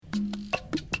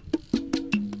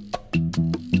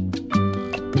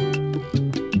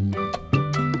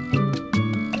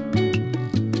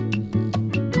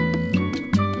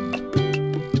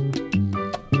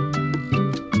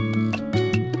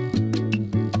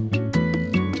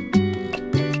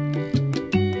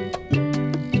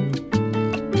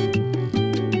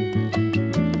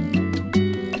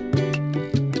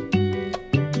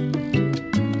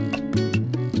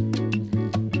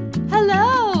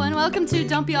to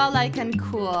Don't Be All Like and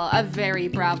Cool, a very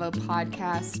Bravo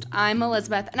podcast. I'm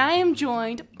Elizabeth, and I am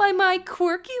joined by my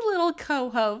quirky little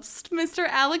co-host, Mr.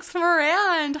 Alex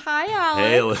Morand. Hi, Alex.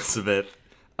 Hey, Elizabeth.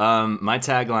 My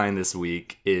tagline this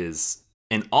week is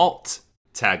an alt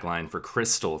tagline for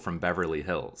Crystal from Beverly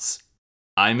Hills.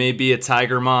 I may be a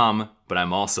tiger mom, but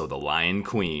I'm also the lion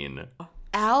queen.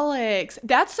 Alex,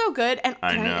 that's so good. And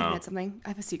I can I know. admit something? I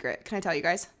have a secret. Can I tell you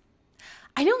guys?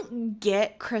 I don't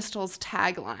get Crystal's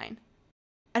tagline.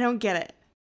 I don't get it.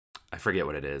 I forget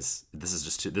what it is. This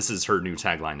is her new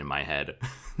tagline in my head.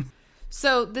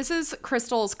 So this is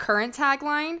Crystal's current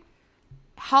tagline.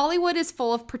 Hollywood is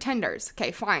full of pretenders.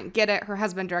 Okay, fine. Get it. Her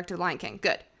husband directed Lion King.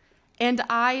 Good. And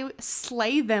I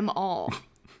slay them all.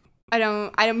 I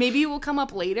don't, maybe it will come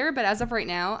up later, but as of right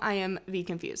now, I am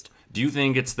confused. Do you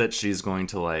think it's that she's going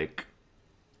to like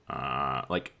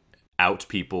out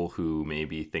people who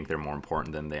maybe think they're more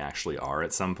important than they actually are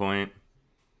at some point?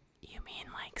 You mean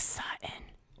like Sutton?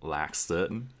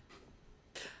 Laxton.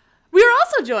 We are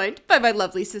also joined by my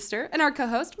lovely sister and our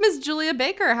co-host, Miss Julia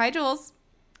Baker. Hi, Jules.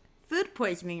 Food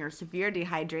poisoning or severe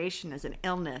dehydration is an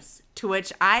illness, to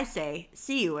which I say,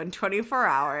 see you in 24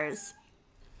 hours.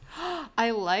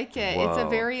 I like it. Whoa. It's a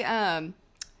very,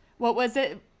 what was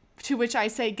it? To which I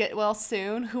say, get well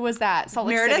soon. Who was that? Salt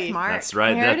Lake Meredith City. Marks. That's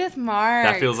right. Meredith Marks.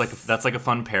 That feels like that's like a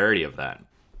fun parody of that.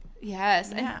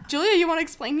 Yes. Yeah. And Julia, you want to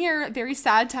explain your very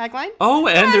sad tagline? Oh,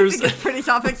 and I there's think it's pretty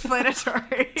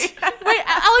self-explanatory. Wait,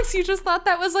 Alex, you just thought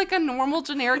that was like a normal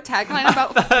generic tagline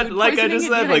about food like I poisoning just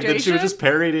and said, like that she was dehydration? just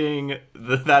parodying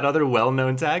that other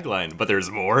well-known tagline. But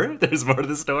there's more. There's more to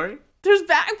the story.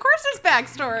 Of course there's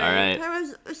backstory. All right. I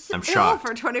was I'm ill shocked.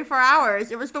 for 24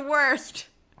 hours. It was the worst.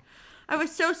 I was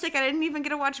so sick I didn't even get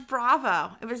to watch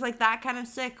Bravo. It was like that kind of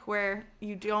sick where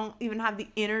you don't even have the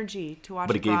energy to watch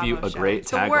But a it gave Bravo you a show. great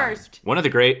It's tagline. the worst. One of the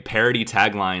great parody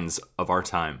taglines of our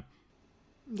time.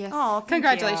 Yes. Oh, thank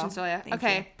Congratulations, you. Julia. Thank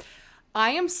Okay.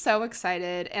 I am so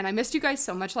excited, and I missed you guys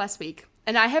so much last week.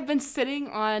 And I have been sitting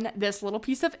on this little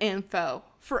piece of info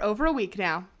for over a week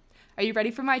now. Are you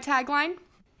ready for my tagline?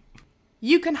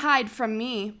 You can hide from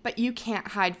me, but you can't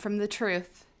hide from the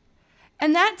truth.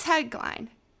 And that tagline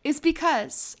is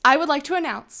because I would like to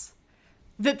announce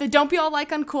that the Don't Be All Like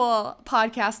Uncool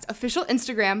podcast official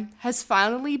Instagram has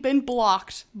finally been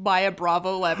blocked by a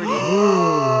Bravo celebrity.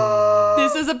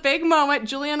 This is a big moment.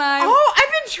 Julia and I... Oh,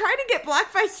 I've been trying to get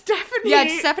blocked by Stephanie.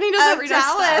 Yeah, Stephanie doesn't of read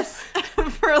our Dallas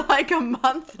for like a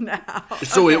month now.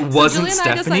 So it wasn't Julia and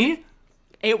I Stephanie? decided-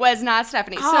 It was not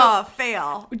Stephanie. Oh,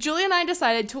 fail. So Julia and I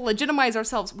decided to legitimize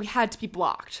ourselves. We had to be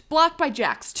blocked. Blocked by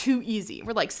Jax, too easy.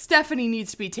 We're like, Stephanie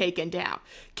needs to be taken down.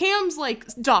 Cam's like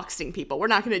doxing people. We're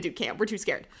not going to do Cam. We're too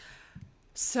scared.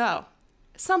 So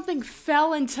something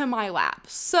fell into my lap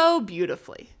so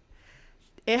beautifully.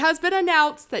 It has been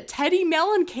announced that Teddi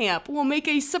Mellencamp will make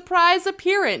a surprise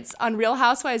appearance on Real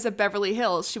Housewives of Beverly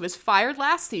Hills. She was fired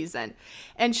last season,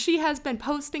 and she has been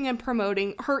posting and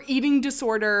promoting her eating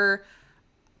disorder,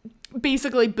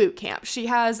 basically boot camp. She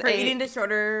has For eating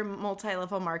disorder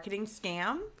multi-level marketing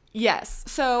scam. Yes.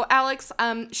 So Alex,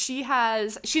 she's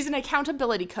an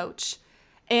accountability coach,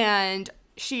 and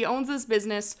she owns this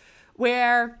business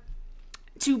where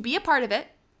to be a part of it,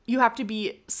 you have to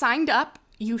be signed up.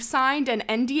 You signed an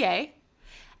NDA,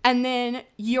 and then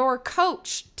your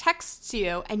coach texts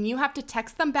you, and you have to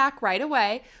text them back right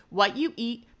away what you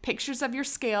eat, pictures of your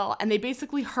scale, and they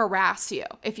basically harass you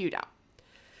if you don't.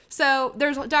 So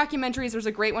there's documentaries. There's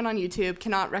a great one on YouTube.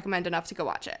 Cannot recommend enough to go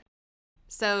watch it.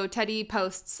 So Teddi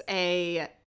posts a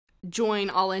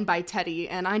join All In by Teddi,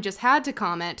 and I just had to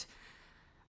comment.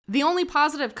 The only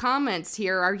positive comments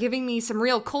here are giving me some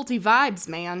real culty vibes,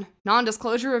 man.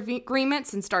 Non-disclosure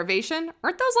agreements and starvation.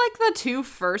 Aren't those like the two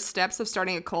first steps of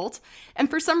starting a cult? And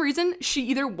for some reason, she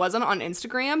either wasn't on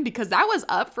Instagram because that was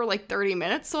up for like 30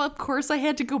 minutes. So of course I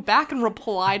had to go back and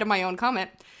reply to my own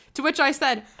comment. To which I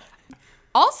said,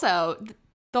 also,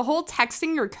 the whole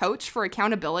texting your coach for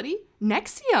accountability?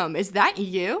 NXIVM, is that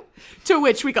you? To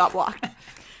which we got blocked.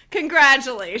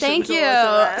 Congratulations. Thank you.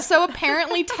 Elizabeth. So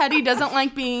apparently Teddi doesn't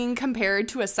like being compared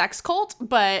to a sex cult,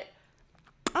 but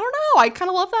I don't know. I kind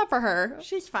of love that for her.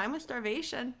 She's fine with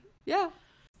starvation. Yeah.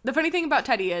 The funny thing about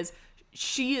Teddi is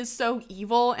she is so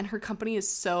evil and her company is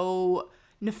so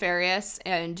nefarious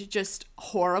and just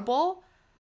horrible.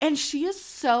 And she is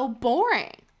so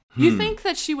boring. You think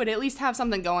that she would at least have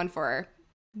something going for her,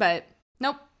 but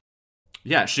nope.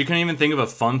 Yeah, she couldn't even think of a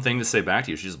fun thing to say back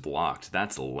to you. She's blocked.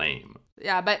 That's lame.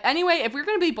 Yeah, but anyway, if we're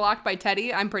going to be blocked by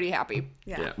Teddi, I'm pretty happy.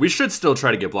 Yeah. We should still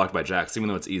try to get blocked by Jax, even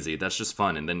though it's easy. That's just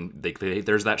fun. And then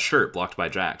there's that shirt blocked by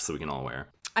Jax that we can all wear.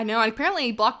 I know. And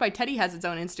apparently, Blocked by Teddy has its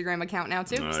own Instagram account now,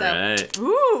 too. All so right.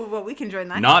 Ooh, well, we can join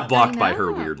that. Not club. blocked by know.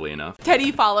 her, weirdly enough.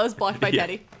 Teddy follows Blocked by Yeah.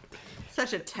 Teddy.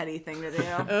 Such a Teddy thing to do.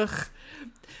 Ugh.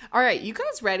 All right, you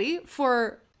guys ready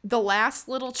for the last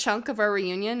little chunk of our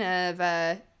reunion of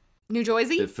New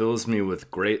Jersey? It fills me with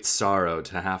great sorrow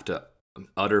to have to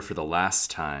utter for the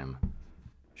last time.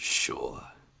 Sure.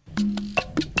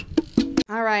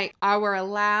 All right, our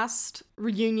last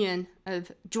reunion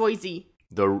of Jersey.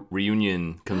 The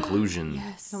reunion conclusion.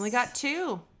 Yes. Only got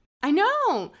 2. I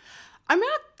know. I'm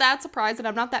not that surprised and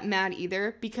I'm not that mad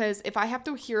either because if I have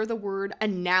to hear the word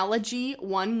analogy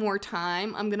one more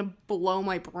time, I'm going to blow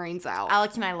my brains out.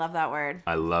 Alex and I love that word.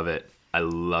 I love it. I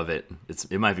love it.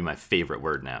 It might be my favorite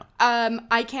word now.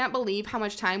 I can't believe how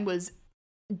much time was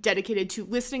dedicated to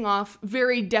listing off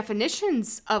very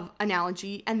definitions of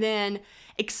analogy and then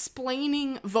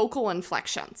explaining vocal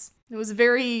inflections. It was a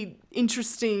very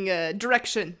interesting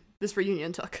direction this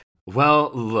reunion took.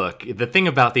 Well, look, the thing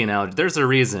about the analogy, there's a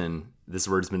reason this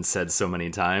word's been said so many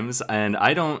times, and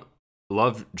I don't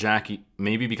love Jackie,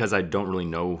 maybe because I don't really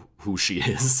know who she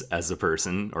is as a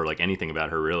person, or like anything about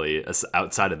her really,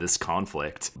 outside of this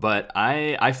conflict. But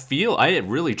I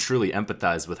really truly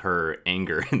empathize with her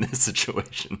anger in this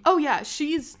situation. Oh yeah,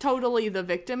 she's totally the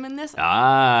victim in this.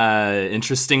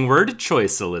 Interesting word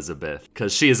choice, Elizabeth,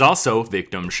 because she is also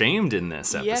victim shamed in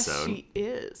this episode. Yes, she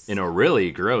is. In a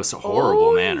really gross,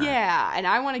 horrible manner. Yeah, and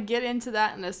I want to get into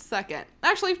that in a second.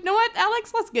 Actually, you know what,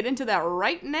 Alex? Let's get into that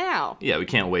right now. Yeah, we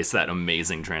can't waste that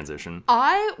amazing transition.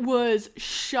 I was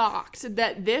shocked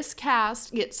that this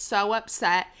cast gets so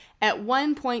upset. At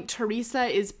one point, Teresa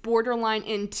is borderline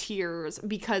in tears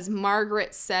because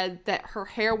Margaret said that her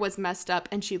hair was messed up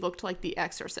and she looked like the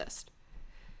Exorcist.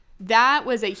 That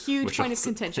was a huge Which point of also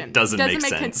contention. doesn't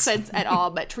make sense at all,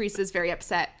 but Teresa's very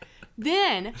upset.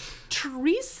 Then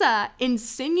Teresa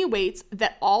insinuates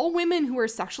that all women who are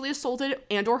sexually assaulted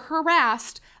and or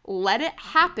harassed let it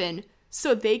happen,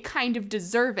 so they kind of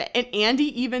deserve it. And Andy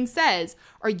even says,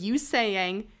 are you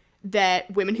saying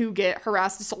that women who get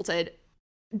harassed, assaulted,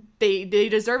 they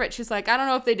deserve it? She's like, I don't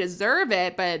know if they deserve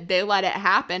it, but they let it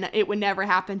happen. It would never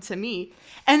happen to me.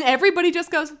 And everybody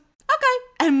just goes, okay,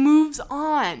 and moves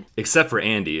on. Except for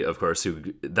Andy, of course,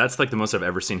 who that's like the most I've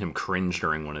ever seen him cringe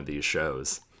during one of these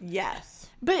shows. Yes.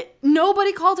 But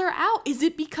nobody called her out. Is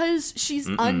it because she's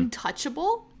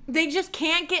untouchable? They just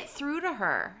can't get through to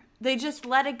her. They just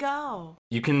let it go.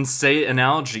 You can say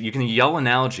analogy, you can yell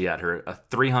analogy at her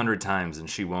 300 times and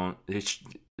she won't, it's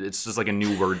just like a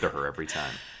new word to her every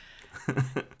time.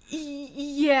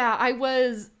 Yeah,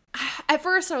 at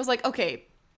first I was like, okay.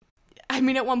 I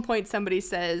mean, at one point somebody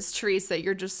says, Teresa,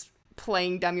 you're just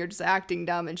playing dumb, you're just acting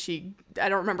dumb, and I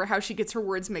don't remember how she gets her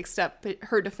words mixed up, but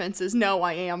her defense is, no,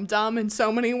 I am dumb in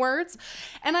so many words.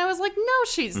 And I was like, no,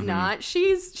 she's not.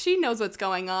 She knows what's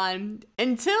going on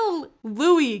until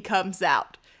Louis comes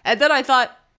out. And then I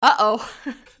thought,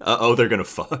 uh-oh, They're gonna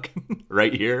fuck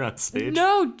right here on stage?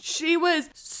 No, she was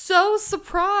so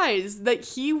surprised that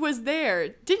he was there.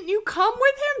 Didn't you come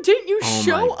with him? Didn't you Oh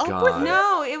show my up with God. him?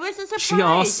 No, it was a surprise. She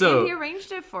also- He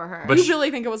arranged it for her. But You really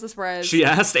think it was a surprise? She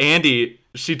asked Andy,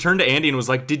 she turned to Andy and was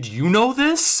like, did you know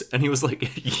this? And he was like,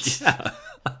 yeah,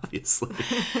 obviously.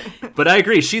 But I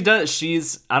agree,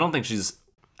 I don't think she's,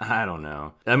 I don't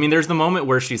know. I mean, there's the moment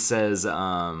where she says,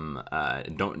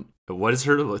 what is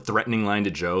her threatening line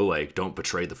to Joe? Like, don't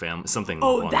betray the family, something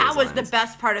Oh, along that those was lines. the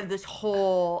best part of this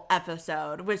whole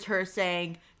episode, was her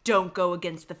saying, don't go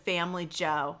against the family,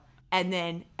 Joe. And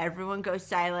then everyone goes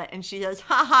silent and she goes,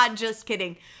 haha, just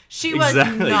kidding. She was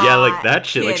Exactly, not yeah, like that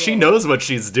shit. Like, she kidding. knows what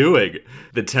she's doing.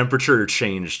 The temperature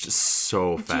changed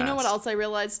so fast. Do you know what else I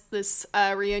realized this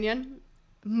reunion?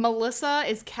 Melissa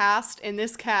is cast in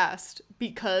this cast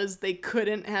because they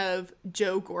couldn't have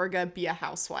Joe Gorga be a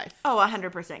housewife. Oh,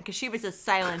 100%, because she was as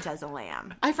silent as a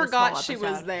lamb. I this forgot whole she was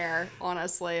episode. there,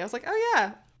 honestly. I was like, oh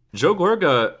yeah. Joe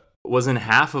Gorga was in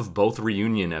half of both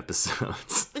reunion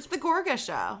episodes. It's the Gorga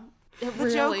show. It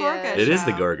The Joe really Gorga is. It is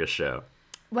the show. Gorga show.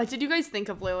 What did you guys think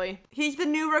of Louis? He's the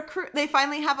new recruit. They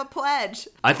finally have a pledge.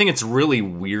 I think it's really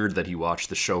weird that he watched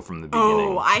the show from the beginning.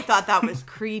 Oh, I thought that was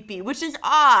creepy, which is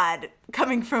odd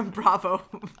coming from Bravo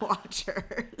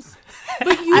watchers.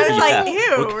 But you I was know, like,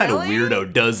 ew, What kind really? of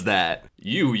weirdo does that?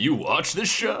 You watch this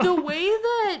show? the way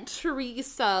that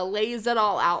Teresa lays it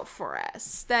all out for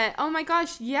us, that, oh my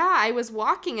gosh, yeah, I was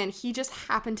walking and he just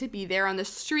happened to be there on the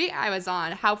street I was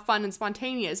on. How fun and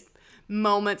spontaneous.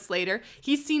 Moments later,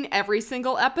 he's seen every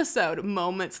single episode.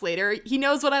 Moments later, he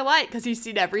knows what I like because he's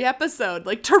seen every episode.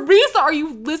 Like, Teresa, are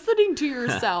you listening to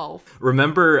yourself?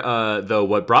 Remember, though,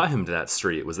 what brought him to that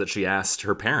street was that she asked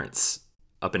her parents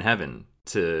up in heaven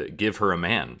to give her a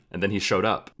man, and then he showed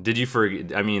up. Did you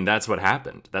forget? I mean, that's what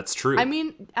happened. That's true. I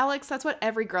mean, Alex, that's what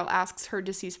every girl asks her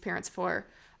deceased parents for.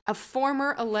 A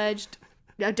former alleged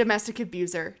domestic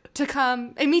abuser to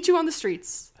come and meet you on the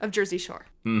streets of Jersey Shore.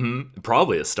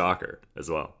 Probably a stalker as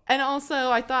well. And also,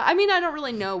 I thought, I mean, I don't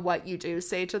really know what you do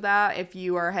say to that if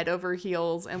you are head over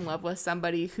heels in love with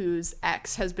somebody whose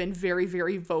ex has been very,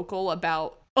 very vocal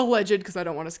about alleged, because I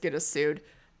don't want to get us sued,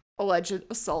 alleged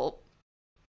assault.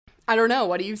 I don't know.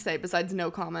 What do you say besides no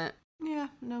comment? Yeah,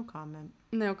 no comment.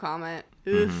 No comment.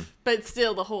 Oof. But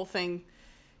still, the whole thing,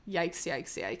 yikes,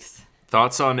 yikes, yikes.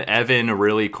 Thoughts on Evan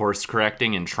really course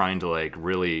correcting and trying to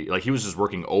he was just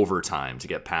working overtime to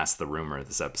get past the rumor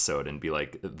this episode and be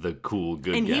like the cool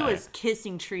good and guy. he was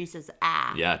kissing Teresa's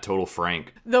ass. Yeah, total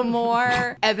Frank. The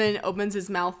more Evan opens his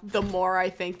mouth, the more I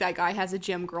think that guy has a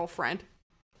gym girlfriend.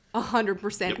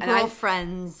 100%. And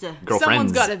Girlfriends.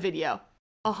 Someone's got a video.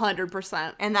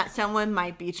 100%. And that someone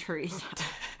might be Teresa.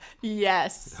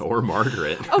 Yes. Or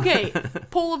Margaret. Okay,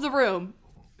 poll of the room.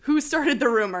 Who started the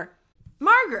rumor?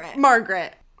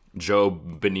 Margaret. Joe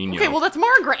Benigno. Okay, well, that's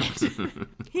Margaret.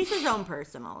 He's his own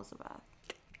person, Elizabeth.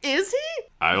 Is he?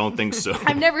 I don't think so.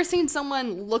 I've never seen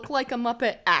someone look like a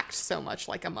Muppet act so much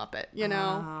like a Muppet, you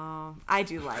know? Oh, I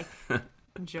do like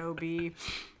Joby.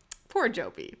 Poor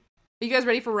Joby. Are you guys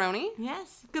ready for Roni?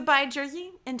 Yes. Goodbye,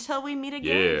 Jersey. Until we meet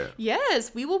again. Yeah.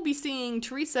 Yes, we will be seeing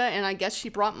Teresa, and I guess she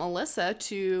brought Melissa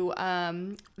to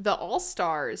the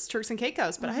All-Stars, Turks and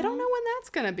Caicos, but I don't know when that's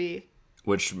going to be.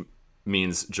 Which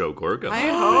means Joe Gorga. I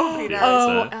hope he does.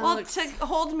 Oh, Well, Alex. to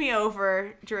hold me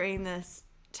over during this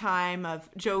time of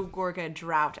Joe Gorga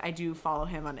drought, I do follow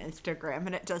him on Instagram,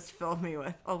 and it does fill me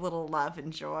with a little love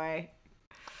and joy.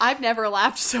 I've never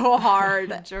laughed so hard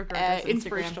Joe Gorga's at Instagram.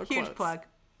 inspirational Huge quotes. plug.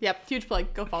 Yep, huge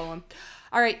plug. Go follow him.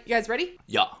 All right, you guys ready?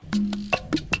 Yeah.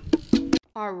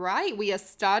 All right, we are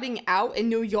starting out in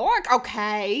New York.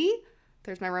 Okay.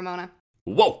 There's my Ramona.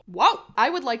 Whoa. Whoa!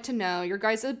 I would like to know your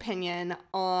guys' opinion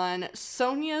on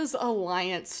Sonia's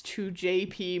alliance to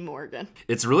JP Morgan.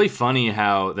 It's really funny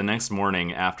how the next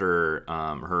morning after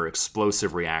her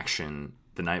explosive reaction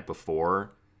the night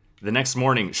before, the next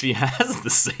morning she has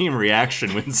the same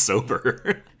reaction when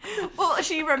sober. Well,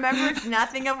 she remembers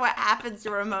nothing of what happens to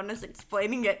Ramona's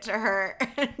explaining it to her,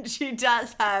 and she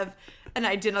does have an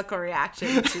identical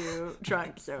reaction to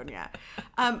drunk Sonia.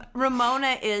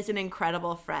 Ramona is an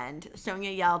incredible friend.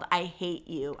 Sonia yelled, "I hate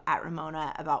you" at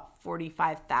Ramona about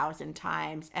 45,000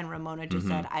 times, and Ramona just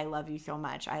said, "I love you so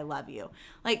much. I love you."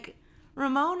 Like,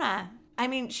 Ramona, I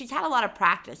mean, she's had a lot of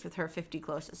practice with her 50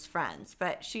 closest friends,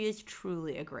 but she is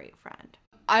truly a great friend.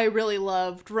 I really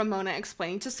loved Ramona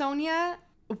explaining to Sonia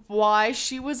why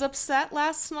she was upset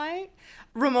last night.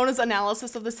 Ramona's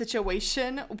analysis of the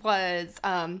situation was,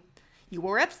 you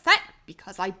were upset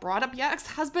because I brought up your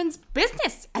ex-husband's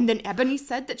business, and then Ebony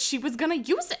said that she was gonna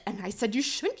use it, and I said you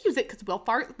shouldn't use it because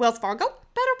Wells Fargo,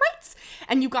 better rates,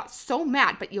 and you got so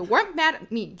mad, but you weren't mad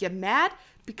at me. You're mad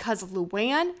because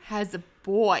Luann has a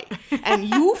boy, and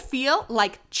you feel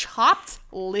like chopped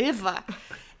liver.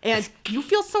 And you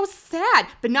feel so sad,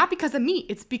 but not because of me.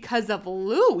 It's because of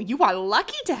Lou. You are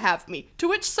lucky to have me. To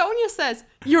which Sonia says,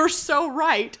 "You're so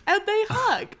right," and they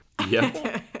hug.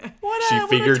 Yep. What She a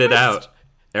figured it twist. out.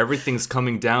 Everything's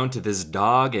coming down to this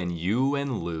dog and you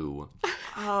and Lou.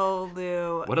 Oh,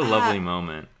 Lou. What a lovely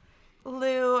moment.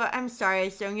 Lou, I'm sorry.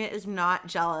 Sonia is not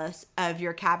jealous of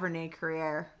your Cabernet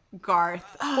career,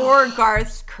 Garth, or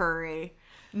Garth's curry.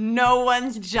 No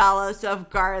one's jealous of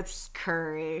Garth's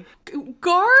curry.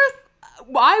 Garth,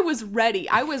 I was ready.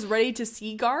 I was ready to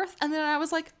see Garth, and then I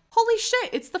was like, holy shit,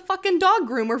 it's the fucking dog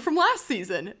groomer from last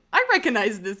season. I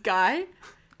recognize this guy.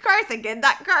 Garth again.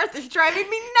 That Garth is driving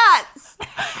me nuts.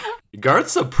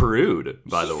 Garth's a prude,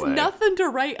 by the He's way. nothing to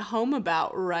write home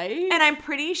about, right? And I'm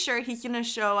pretty sure he's going to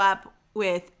show up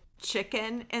with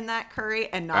chicken in that curry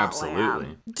and not Absolutely.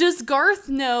 lamb. Does Garth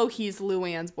know he's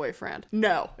Luann's boyfriend?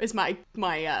 No, is my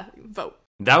vote.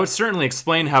 That would certainly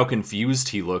explain how confused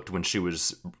he looked when she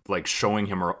was like showing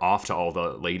him off to all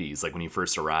the ladies, like when he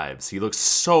first arrives. He looks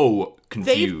so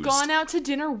confused. They've gone out to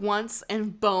dinner once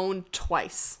and boned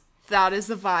twice. That is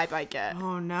the vibe I get.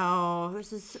 Oh no,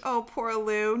 oh poor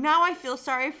Lou. Now I feel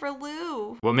sorry for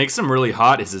Lou. What makes him really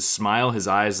hot is his smile, his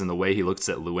eyes, and the way he looks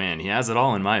at Luann. He has it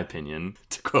all, in my opinion,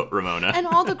 to quote Ramona. And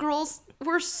all the girls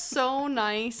were so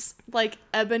nice. Like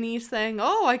Ebony saying,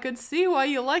 "Oh, I could see why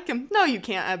you like him." No, you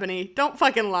can't, Ebony. Don't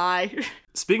fucking lie.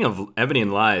 Speaking of Ebony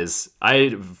and lies,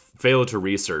 I failed to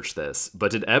research this,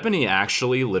 but did Ebony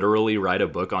actually literally write a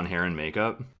book on hair and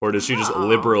makeup? Or does she just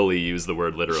liberally use the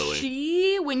word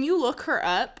literally? When you look her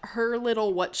up, her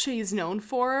little what she's known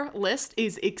for list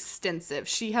is extensive.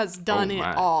 She has done it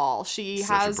all. She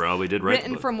has probably did write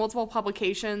written for multiple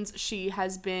publications. She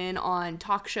has been on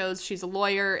talk shows. She's a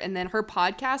lawyer. And then her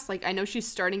podcast, like I know she's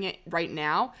starting it right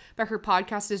now, but her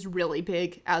podcast is really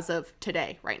big as of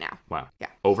today, right now. Wow. Yeah.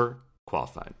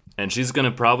 Overqualified. And she's going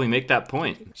to probably make that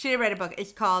point. She did write a book.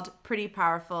 It's called Pretty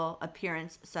Powerful: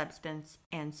 Appearance, Substance,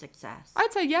 and Success.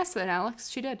 I'd say yes then, Alex.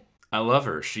 She did. I love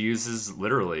her. She uses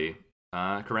literally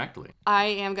correctly. I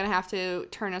am going to have to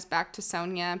turn us back to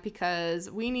Sonia because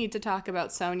we need to talk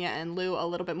about Sonia and Lou a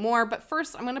little bit more. But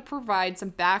first, I'm going to provide some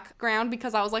background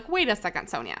because I was like, wait a second,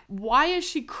 Sonia. Why is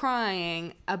she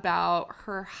crying about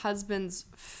her husband's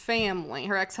family,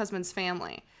 her ex-husband's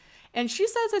family? And she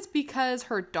says it's because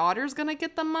her daughter's going to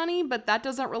get the money, but that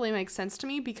doesn't really make sense to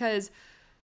me because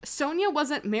Sonia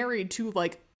wasn't married to,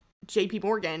 like, JP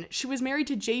Morgan. She was married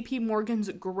to JP Morgan's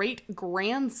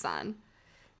great-grandson.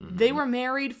 Mm-hmm. They were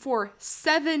married for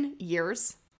 7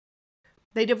 years.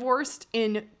 They divorced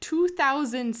in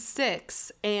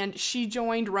 2006, and she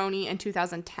joined Roni in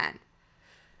 2010.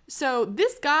 So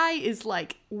this guy is,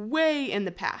 like, way in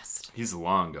the past. He's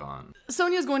long gone.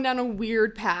 Sonia's going down a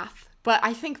weird path. But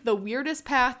I think the weirdest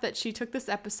path that she took this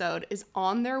episode is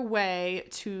on their way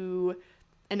to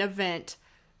an event.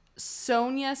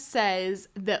 Sonia says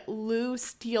that Lou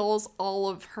steals all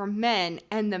of her men,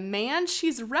 and the man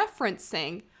she's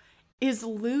referencing is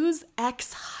Lou's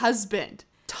ex-husband,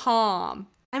 Tom.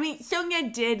 I mean, Sonia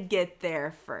did get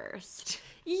there first.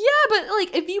 Yeah, but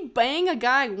like if you bang a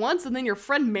guy once and then your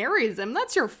friend marries him,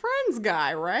 that's your friend's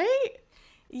guy, right?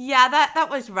 Yeah, that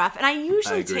was rough. And I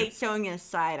usually take Sonia's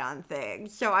side on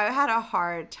things, so I had a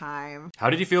hard time. How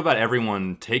did you feel about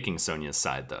everyone taking Sonia's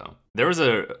side, though? There was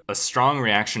a strong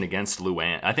reaction against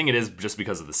Luann. I think it is just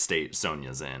because of the state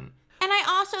Sonia's in. And I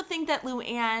also think that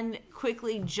Luann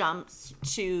quickly jumps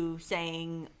to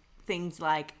saying things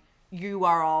like, you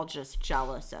are all just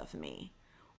jealous of me.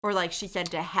 Or like she said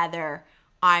to Heather,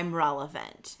 I'm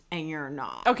relevant and you're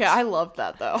not. Okay, I love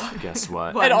that though. Guess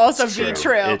what? It'd also be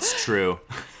true. It's true.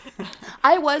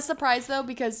 I was surprised though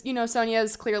because, you know, Sonia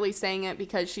is clearly saying it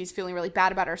because she's feeling really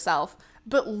bad about herself.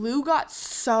 But Lou got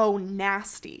so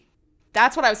nasty.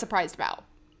 That's what I was surprised about.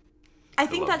 I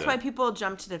think that's why people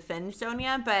jumped to defend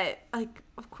Sonia, but like,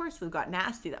 of course Lou got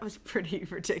nasty. That was pretty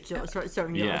ridiculous what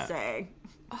Sonia was saying.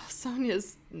 Oh,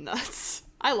 Sonia's nuts.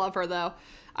 I love her though.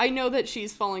 I know that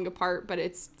she's falling apart, but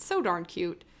it's so darn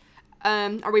cute.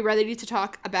 Are we ready to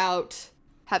talk about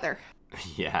Heather?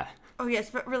 Yeah. Oh, yes,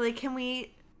 but really, can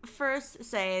we first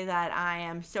say that I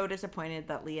am so disappointed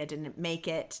that Leah didn't make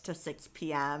it to 6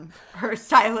 p.m. Her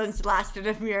silence lasted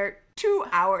a mere 2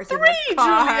 hours in a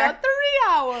car. Julia, 3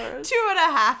 hours.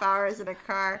 2.5 hours in a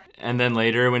car. And then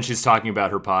later when she's talking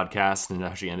about her podcast and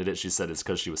how she ended it, she said it's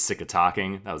because she was sick of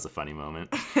talking. That was a funny moment.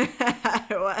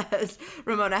 It was.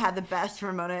 Ramona had the best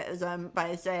Ramonaism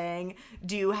by saying,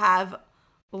 do you have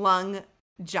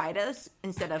lungitis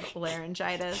instead of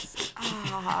laryngitis?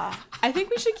 I think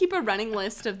we should keep a running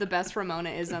list of the best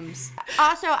Ramona-isms.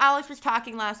 Also, Alex was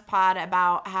talking last pod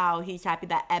about how he's happy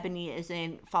that Ebony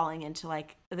isn't falling into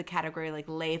like the category like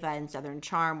Leva in Southern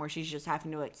Charm, where she's just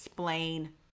having to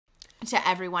explain to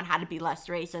everyone how to be less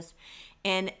racist.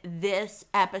 In this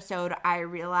episode, I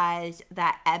realized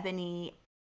that Ebony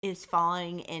is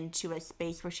falling into a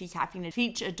space where she's having to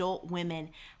teach adult women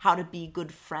how to be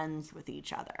good friends with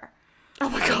each other. Oh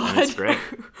my God. That's great.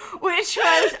 Which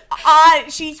was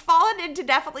odd. She's fallen into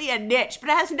definitely a niche, but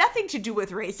it has nothing to do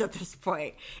with race at this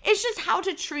point. It's just how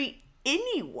to treat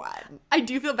anyone. I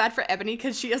do feel bad for Ebony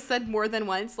because she has said more than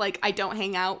once, like, I don't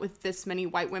hang out with this many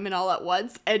white women all at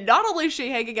once. And not only is she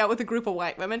hanging out with a group of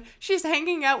white women, she's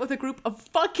hanging out with a group of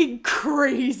fucking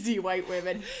crazy white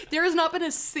women. There has not been a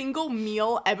single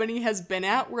meal Ebony has been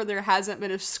at where there hasn't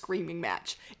been a screaming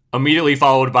match. Immediately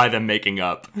followed by them making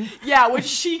up. Yeah, which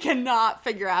she cannot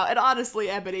figure out. And honestly,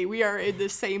 Ebony, we are in the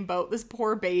same boat. This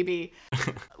poor baby.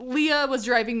 Leah was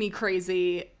driving me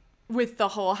crazy with the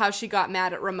whole how she got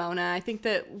mad at Ramona. I think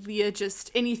that Leah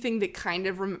just, anything that kind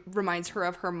of reminds her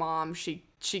of her mom, she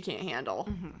can't handle.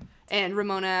 Mm-hmm. And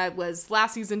Ramona was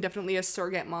last season definitely a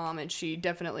surrogate mom, and she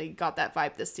definitely got that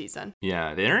vibe this season.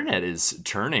 Yeah, the internet is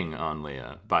turning on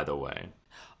Leah, by the way.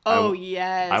 Oh,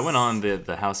 yes. I went on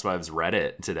the Housewives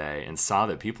Reddit today and saw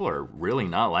that people are really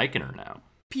not liking her now.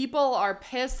 People are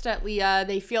pissed at Leah.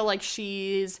 They feel like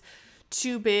she's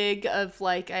too big of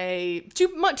like too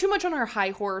much on her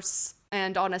high horse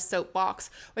and on a soapbox,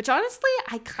 which honestly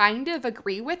I kind of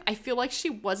agree with. I feel like she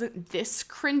wasn't this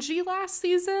cringy last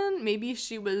season. Maybe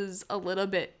she was a little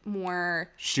bit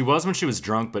more. She was when she was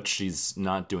drunk, but she's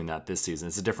not doing that this season.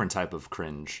 It's a different type of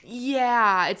cringe.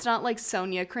 Yeah, it's not like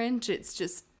Sonia cringe. It's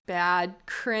just bad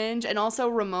cringe. And also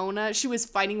Ramona, she was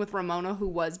fighting with Ramona, who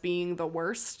was being the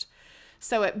worst.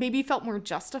 So it maybe felt more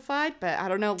justified, but I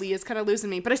don't know. Leah's kind of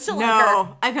losing me, but I still like her.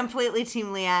 No, I'm completely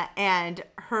Team Leah, and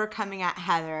her coming at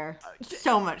Heather,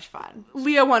 so much fun.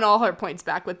 Leah won all her points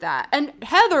back with that. And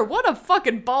Heather, what a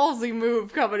fucking ballsy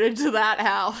move coming into that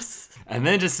house. And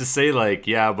then just to say, like,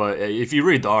 yeah, but if you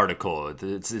read the article,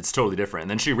 it's totally different.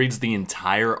 And then she reads the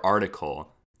entire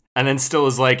article and then still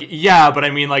is like, yeah, but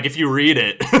I mean, like, if you read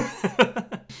it.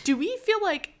 Do we feel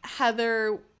like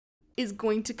Heather is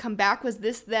going to come back? Was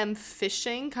this them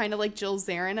fishing, kind of like Jill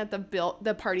Zarin at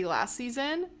the party last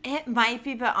season? It might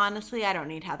be, but honestly, I don't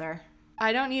need Heather.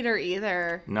 I don't need her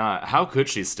either. Nah, how could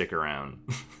she stick around?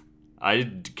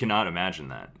 I cannot imagine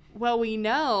that. Well, we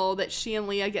know that she and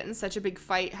Leah get in such a big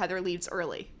fight, Heather leaves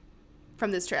early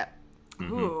from this trip.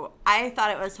 Mm-hmm. Ooh, I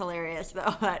thought it was hilarious,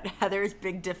 though, that Heather's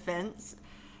big defense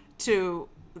to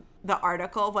the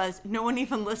article was, no one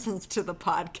even listens to the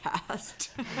podcast.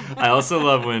 I also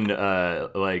love when,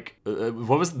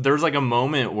 there was like a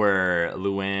moment where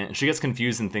Luann, she gets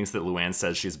confused and thinks that Luann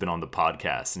says she's been on the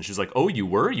podcast. And she's like, oh, you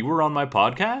were on my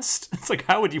podcast? It's like,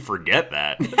 how would you forget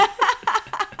that?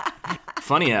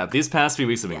 Funny app. These past few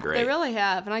weeks have been great. They really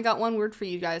have. And I got one word for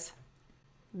you guys.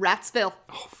 Ratsville.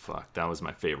 Oh, fuck. That was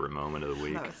my favorite moment of the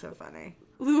week. That was so funny.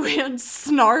 Luann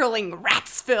snarling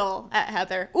Ratsville at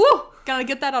Heather. Ooh, gotta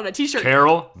get that on a t-shirt.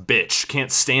 Carol, bitch.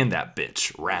 Can't stand that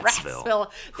bitch. Ratsville.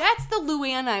 Ratsville. That's the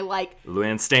Luann I like.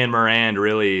 Luann Stan Moran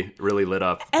really lit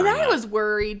up. And during I that. was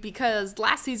worried because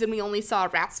last season we only saw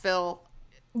Ratsville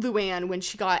Luann when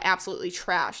she got absolutely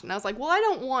trashed. And I was like, well, I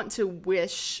don't want to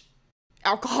wish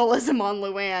alcoholism on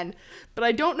Luann, but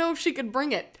I don't know if she could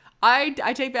bring it. I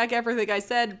take back everything I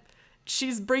said.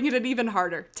 She's bringing it even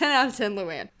harder. 10 out of 10,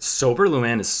 Luann. Sober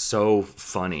Luann is so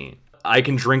funny. I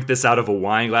can drink this out of a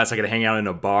wine glass. I could hang out in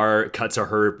a bar. Cut to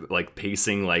her like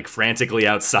pacing like frantically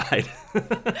outside.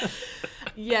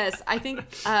 Yes, I think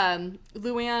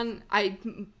Luann, I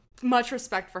much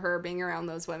respect for her being around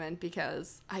those women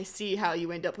because I see how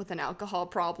you end up with an alcohol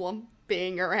problem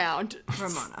being around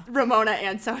Ramona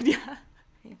and Sonia.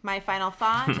 My final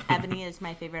thought, Ebony is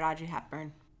my favorite Audrey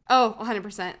Hepburn. Oh,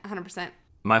 100%, 100%.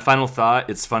 My final thought,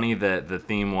 it's funny that the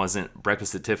theme wasn't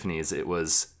Breakfast at Tiffany's. It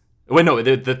was... Wait, no,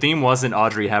 the theme wasn't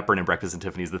Audrey Hepburn and Breakfast at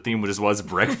Tiffany's. The theme just was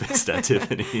Breakfast at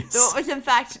Tiffany's. So it was, in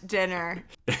fact, dinner.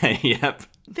 Yep.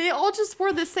 They all just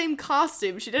wore the same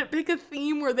costume. She didn't pick a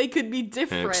theme where they could be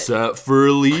different. Except for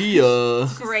Leah.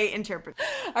 Great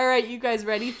interpretation. All right, you guys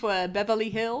ready for Beverly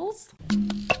Hills?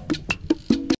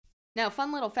 Now,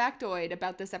 fun little factoid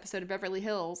about this episode of Beverly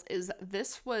Hills is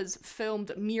this was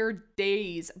filmed mere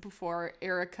days before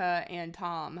Erica and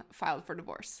Tom filed for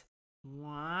divorce.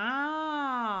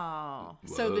 Wow.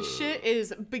 So the shit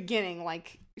is beginning.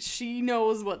 Like, she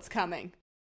knows what's coming.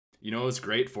 You know what's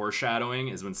great foreshadowing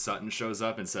is when Sutton shows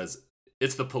up and says,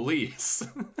 it's the police.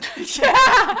 Yeah,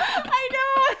 I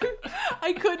know.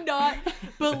 I could not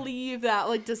believe that.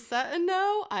 Like, does Sutton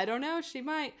know? I don't know. She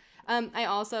might. I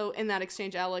also, in that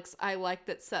exchange, Alex, I like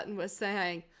that Sutton was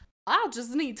saying, I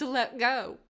just need to let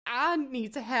go. I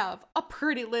need to have a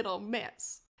pretty little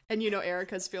mess. And you know,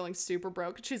 Erica's feeling super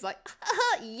broke. She's like,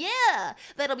 yeah,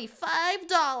 that'll be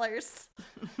 $5.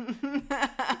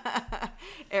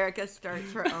 Erica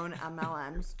starts her own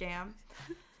MLM scam.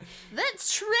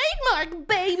 That's trademark,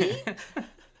 baby.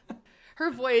 Her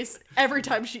voice, every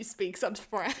time she speaks, I'm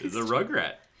surprised. It's a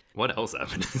Rugrat. What else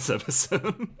happened in this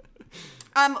episode?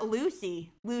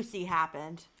 Lucy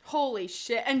happened. Holy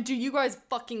shit. And do you guys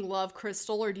fucking love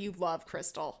Crystal or do you love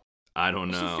Crystal? I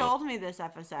don't know. She told me this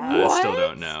episode. I still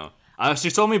don't know. She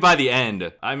told me by the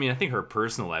end. I mean, I think her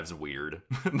personal life's weird.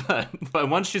 but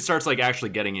once she starts like actually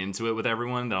getting into it with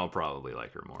everyone, then I'll probably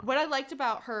like her more. What I liked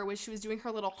about her when she was doing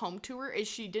her little home tour is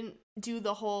she didn't do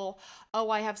the whole, oh,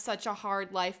 I have such a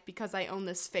hard life because I own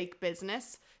this fake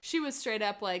business. She was straight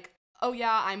up like, oh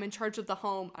yeah, I'm in charge of the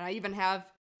home and I even have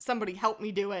somebody help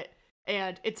me do it.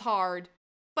 And it's hard.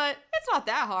 But it's not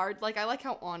that hard. Like, I like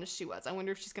how honest she was. I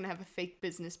wonder if she's going to have a fake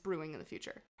business brewing in the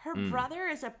future. Her brother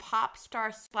is a pop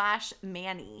star /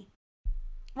 Manny.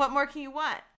 What more can you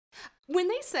want? When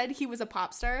they said he was a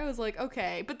pop star, I was like,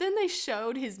 okay. But then they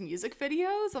showed his music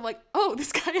videos. I'm like, oh,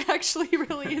 this guy actually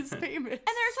really is famous. And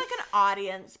there's like an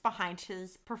audience behind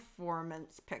his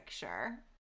performance picture.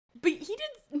 But he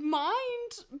didn't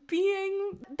mind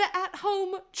being the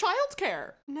at-home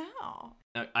childcare. No.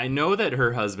 I know that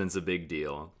her husband's a big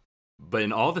deal, But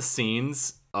in all the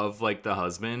scenes of like the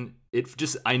husband,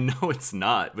 I know it's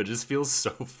not, but it just feels so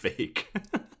fake.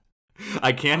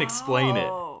 I can't explain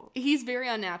it. He's very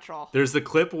unnatural. There's the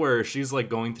clip where she's like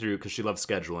going through, because she loves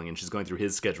scheduling, and she's going through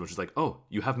his schedule. And she's like, "Oh,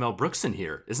 you have Mel Brooks in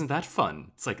here. Isn't that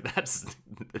fun?" It's like,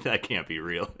 that can't be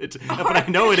real. But I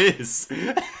know it is.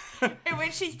 And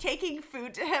when she's taking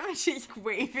food to him and she's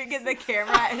waving in the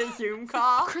camera at his Zoom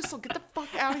call. Crystal, get the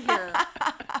fuck out of here.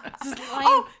 This is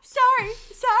Oh, sorry.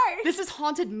 This is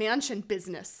Haunted Mansion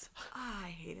business. I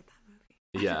hated that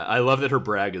movie. Yeah, I love that her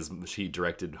brag is she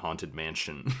directed Haunted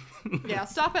Mansion. Yeah,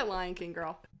 stop at Lion King,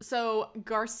 girl. So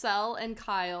Garcelle and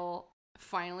Kyle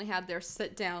finally had their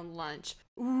sit-down lunch.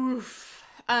 Oof.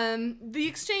 The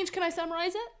exchange, can I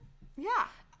summarize it? Yeah.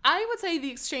 I would say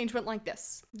the exchange went like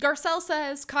this. Garcelle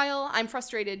says, "Kyle, I'm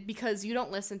frustrated because you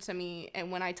don't listen to me,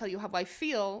 and when I tell you how I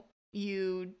feel,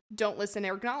 you don't listen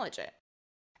or acknowledge it."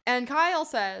 And Kyle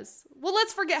says, "Well,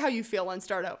 let's forget how you feel and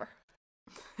start over."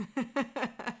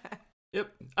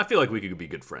 Yep, I feel like we could be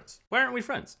good friends. Why aren't we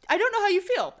friends? I don't know how you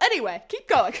feel. Anyway, keep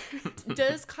going.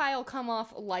 Does Kyle come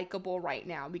off likable right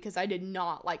now? Because I did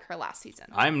not like her last season.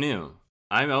 I'm new.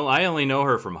 I only know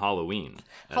her from Halloween.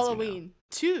 Halloween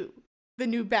 2. The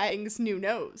new bangs, new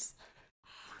nose.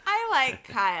 I like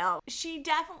Kyle. She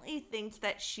definitely thinks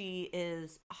that she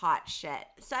is hot shit.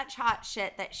 Such hot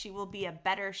shit that she will be a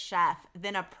better chef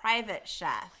than a private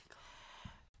chef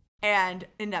and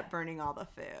end up burning all the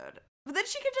food. But then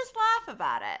she could just laugh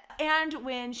about it. And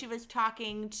when she was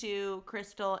talking to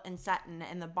Crystal and Sutton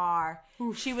in the bar,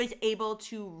 she was able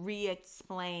to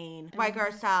re-explain why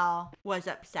Garcelle was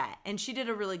upset. And she did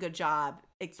a really good job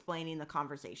explaining the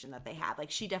conversation that they had.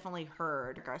 Like, she definitely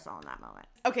heard Garcelle in that moment.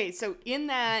 Okay, so in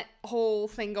that whole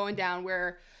thing going down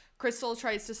where Crystal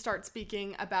tries to start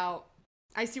speaking about,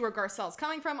 I see where Garcelle's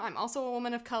coming from, I'm also a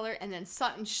woman of color, and then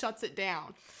Sutton shuts it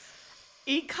down.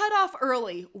 It cut off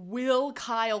early. Will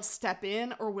Kyle step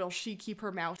in or will she keep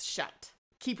her mouth shut?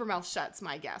 Keep her mouth shut's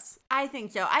my guess. I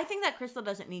think so. I think that Crystal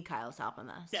doesn't need Kyle's help in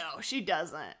this. No, she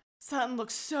doesn't. Sutton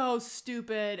looks so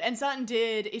stupid. And Sutton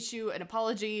did issue an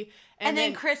apology. And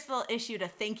then Crystal issued a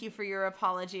thank you for your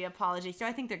apology. So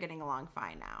I think they're getting along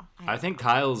fine now. I think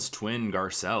Kyle's twin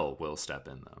Garcelle will step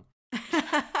in, though.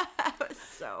 That was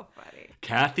so funny.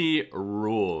 Kathy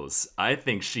rules. I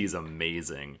think she's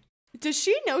amazing. Does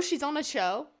she know she's on a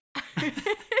show?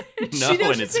 No,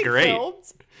 and it's great. Filmed?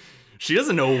 She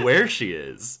doesn't know where she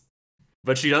is.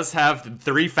 But she does have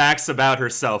 3 facts about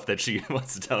herself that she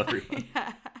wants to tell everyone.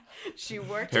 Yeah. She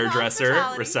worked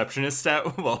hairdresser, receptionist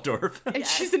at Waldorf. And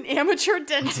she's an amateur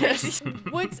dentist.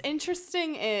 What's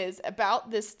interesting is about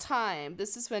this time,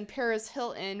 this is when Paris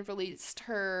Hilton released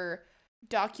her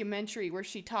documentary where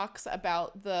she talks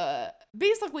about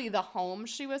basically the home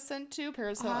she was sent to.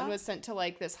 Paris Hilton was sent to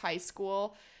like this high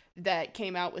school that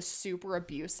came out was super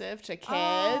abusive to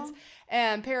kids.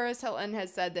 And Paris Hilton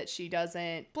has said that she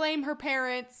doesn't blame her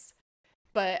parents,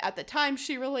 but at the time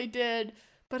she really did.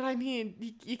 But I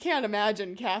mean, you can't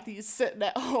imagine Kathy's sitting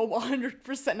at home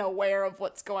 100% aware of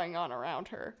what's going on around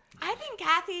her. I think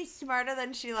Kathy's smarter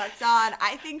than she lets on.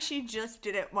 I think she just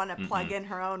didn't want to plug in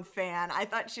her own fan. I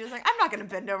thought she was like, I'm not going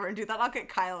to bend over and do that. I'll get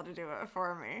Kyle to do it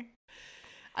for me.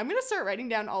 I'm going to start writing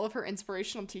down all of her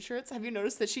inspirational t-shirts. Have you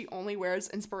noticed that she only wears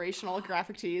inspirational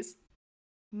graphic tees?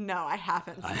 No, I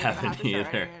haven't. I haven't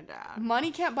either.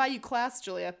 Money can't buy you class,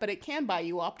 Julia, but it can buy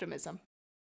you optimism.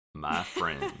 My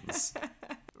friends.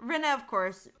 Rinna, of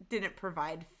course, didn't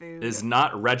provide food. Is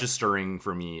not registering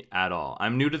for me at all.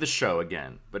 I'm new to the show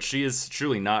again, but she is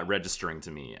truly not registering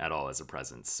to me at all as a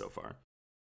presence so far.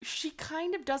 She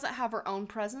kind of doesn't have her own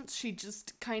presence. She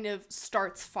just kind of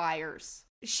starts fires.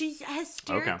 She's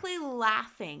hysterically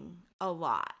laughing a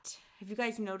lot. Have you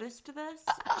guys noticed this?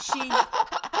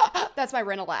 That's my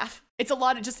Rinna laugh. It's a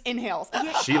lot of just inhales.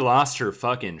 She lost her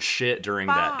fucking shit during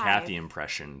that Kathy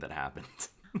impression that happened.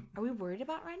 Are we worried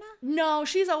about Rinna? No,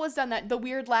 she's always done that. The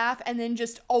weird laugh and then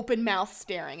just open mouth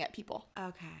staring at people.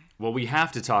 Okay. Well, we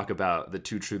have to talk about the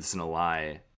 2 truths and a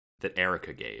lie that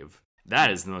Erica gave.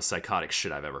 That is the most psychotic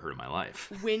shit I've ever heard in my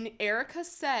life. When Erica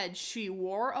said she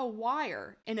wore a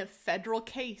wire in a federal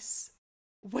case,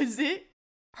 was it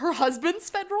her husband's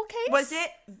federal case? Was it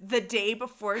the day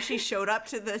before she showed up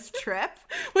to this trip?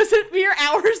 Was it mere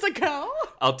hours ago?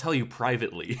 I'll tell you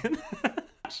privately.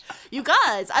 You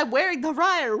guys, I'm wearing the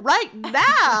wire right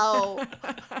now.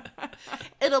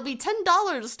 It'll be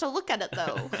 $10 to look at it,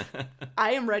 though.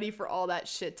 I am ready for all that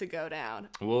shit to go down.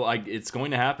 Well, it's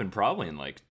going to happen probably in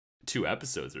like 2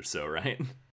 episodes or so, right?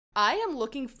 I am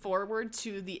looking forward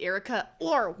to the Erica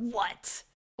or what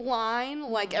line,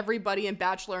 like everybody in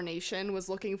Bachelor Nation was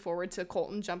looking forward to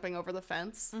Colton jumping over the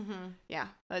fence. Yeah,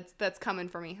 that's coming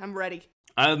for me. I'm ready.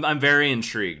 I'm very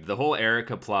intrigued. The whole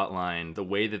Erica plotline, the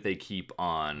way that they keep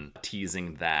on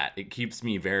teasing that, it keeps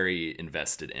me very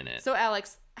invested in it. So,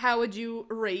 Alex, how would you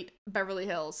rate Beverly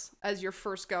Hills as your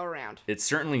first go around? It's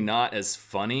certainly not as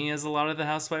funny as a lot of the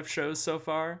Housewife shows so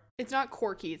far. It's not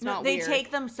quirky. It's No, not they weird.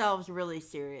 take themselves really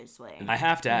seriously. I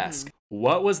have to ask,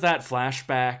 what was that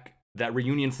flashback, that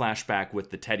reunion flashback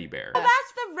with the teddy bear? Oh,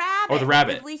 that's the rabbit. Oh, the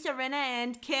rabbit. With Lisa Rinna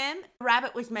and Kim.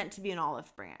 Rabbit was meant to be an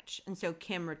olive branch, and so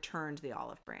Kim returned the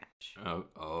olive branch.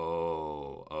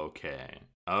 Oh, okay.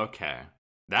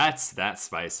 That's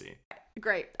spicy.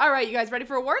 Great. All right, you guys ready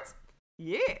for awards?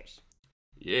 Yes.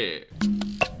 Yeah.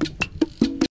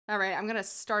 All right, I'm going to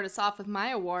start us off with my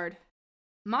award.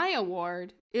 My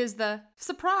award is the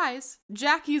Surprise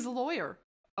Jackie's Lawyer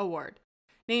Award,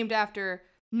 named after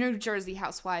New Jersey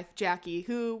housewife Jackie,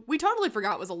 who we totally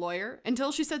forgot was a lawyer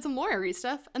until she said some lawyery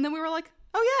stuff, and then we were like,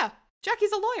 oh yeah,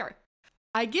 Jackie's a lawyer.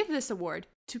 I give this award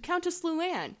to Countess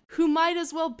Luann, who might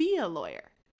as well be a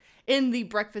lawyer. In the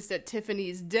Breakfast at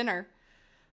Tiffany's dinner,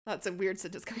 that's a weird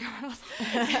sentence coming out of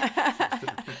my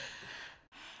mouth.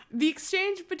 The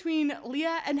exchange between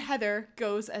Leah and Heather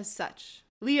goes as such.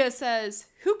 Leah says,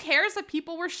 who cares if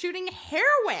people were shooting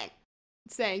heroin?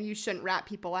 Saying you shouldn't rat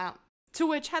people out. To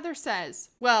which Heather says,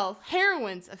 well,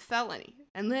 heroin's a felony.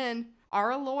 And then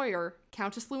our lawyer,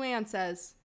 Countess Luann,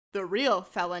 says, the real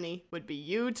felony would be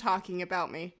you talking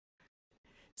about me.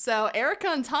 So Erica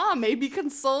and Tom maybe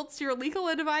consults your legal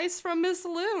advice from Miss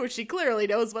Lou. She clearly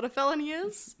knows what a felony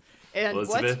is. And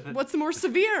what's more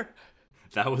severe?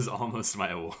 That was almost my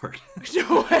award.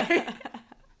 No way.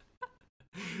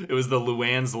 It was the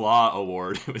Luann's Law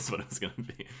Award. It was what it was going to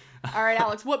be. All right,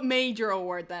 Alex, what made your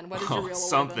award then? What is your real award?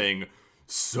 Something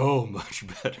so much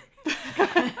better.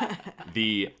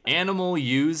 The animal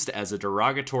used as a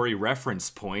derogatory reference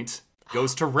point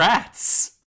goes to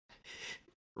rats.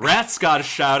 Rats got a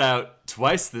shout out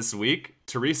twice this week.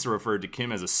 Teresa referred to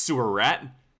Kim as a sewer rat.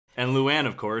 And Luann,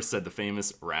 of course, said the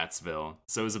famous Ratsville.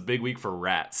 So it was a big week for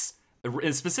rats.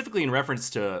 Specifically in reference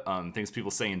to things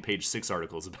people say in Page 6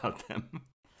 articles about them.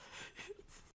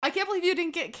 I can't believe you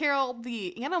didn't get Carol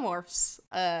the Animorphs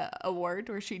award,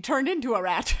 where she turned into a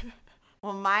rat.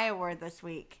 Well, my award this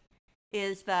week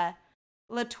is the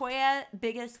LaToya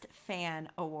Biggest Fan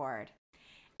Award.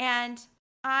 And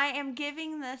I am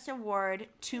giving this award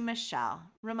to Michelle,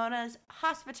 Ramona's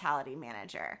hospitality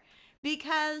manager,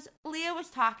 because Leah was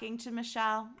talking to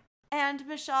Michelle, and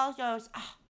Michelle goes,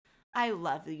 oh, I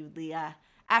love you, Leah,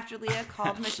 after Leah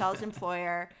called Michelle's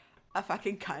employer a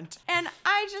fucking cunt. And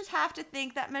I just have to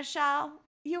think that, Michelle,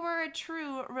 you were a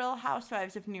true Real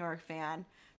Housewives of New York fan.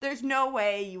 There's no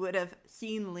way you would have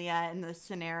seen Leah in this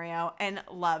scenario and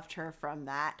loved her from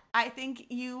that. I think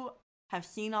you have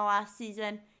seen all last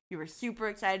season. You were super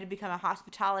excited to become a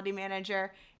hospitality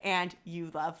manager, and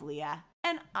you love Leah.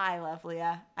 And I love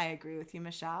Leah. I agree with you,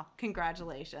 Michelle.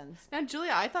 Congratulations. And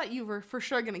Julia, I thought you were for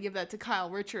sure going to give that to Kyle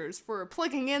Richards for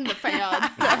plugging in the fan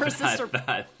that her sister...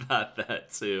 I thought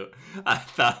that too. I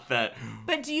thought that...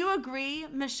 But do you agree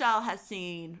Michelle has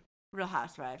seen Real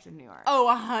Housewives of New York? Oh,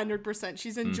 100%.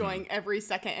 She's enjoying every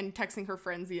second and texting her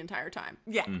friends the entire time.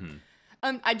 Yeah.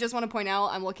 I just want to point out,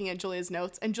 I'm looking at Julia's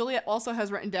notes, and Julia also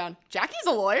has written down, Jackie's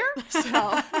a lawyer?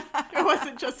 So it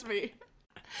wasn't just me.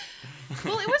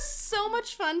 Well, it was so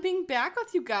much fun being back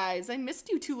with you guys. I missed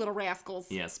you two little rascals.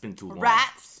 Yeah, it's been too long.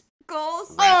 Rats.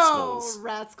 Goals.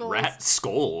 Rat skulls. Rat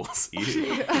skulls.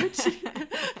 Ew.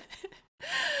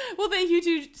 Well, thank you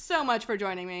two so much for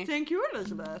joining me. Thank you,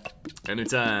 Elizabeth.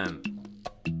 Anytime.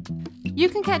 You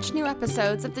can catch new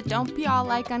episodes of the Don't Be All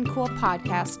Like Uncool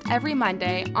podcast every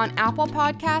Monday on Apple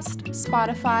Podcast,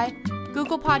 Spotify,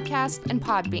 Google Podcast, and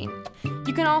Podbean.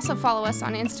 You can also follow us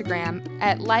on Instagram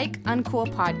at Like Uncool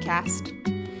Podcast.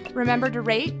 Remember to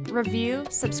rate, review,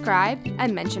 subscribe,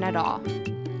 and mention it all.